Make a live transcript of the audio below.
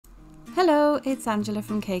Hello, it's Angela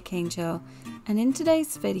from Cake Angel, and in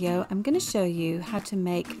today's video I'm going to show you how to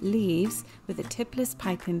make leaves with a tipless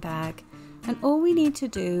piping bag. And all we need to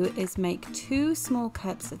do is make 2 small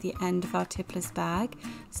cups at the end of our tipless bag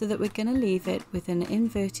so that we're going to leave it with an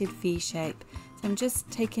inverted V shape. So I'm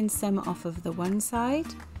just taking some off of the one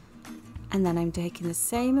side and then I'm taking the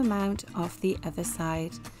same amount off the other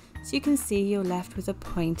side. So you can see you're left with a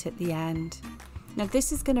point at the end. Now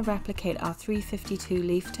this is going to replicate our 352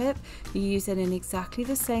 leaf tip. You use it in exactly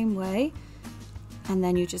the same way and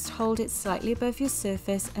then you just hold it slightly above your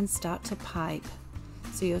surface and start to pipe.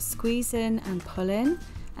 So you're squeezing and pulling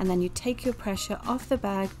and then you take your pressure off the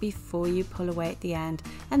bag before you pull away at the end,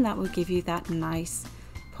 and that will give you that nice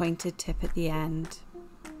pointed tip at the end.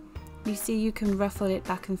 You see you can ruffle it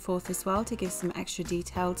back and forth as well to give some extra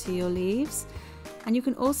detail to your leaves. And you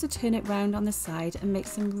can also turn it round on the side and make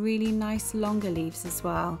some really nice longer leaves as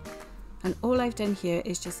well. And all I've done here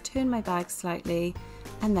is just turn my bag slightly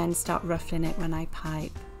and then start ruffling it when I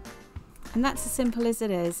pipe. And that's as simple as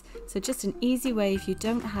it is. So just an easy way, if you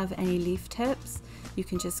don't have any leaf tips, you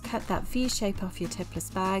can just cut that V shape off your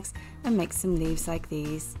tipless bags and make some leaves like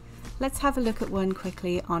these. Let's have a look at one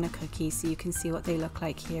quickly on a cookie so you can see what they look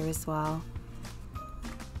like here as well.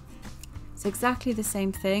 So exactly the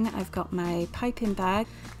same thing, I've got my piping bag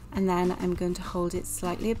and then I'm going to hold it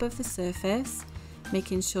slightly above the surface,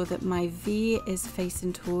 making sure that my V is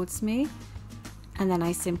facing towards me, and then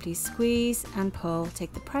I simply squeeze and pull,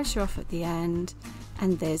 take the pressure off at the end,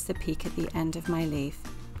 and there's the peak at the end of my leaf.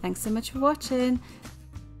 Thanks so much for watching.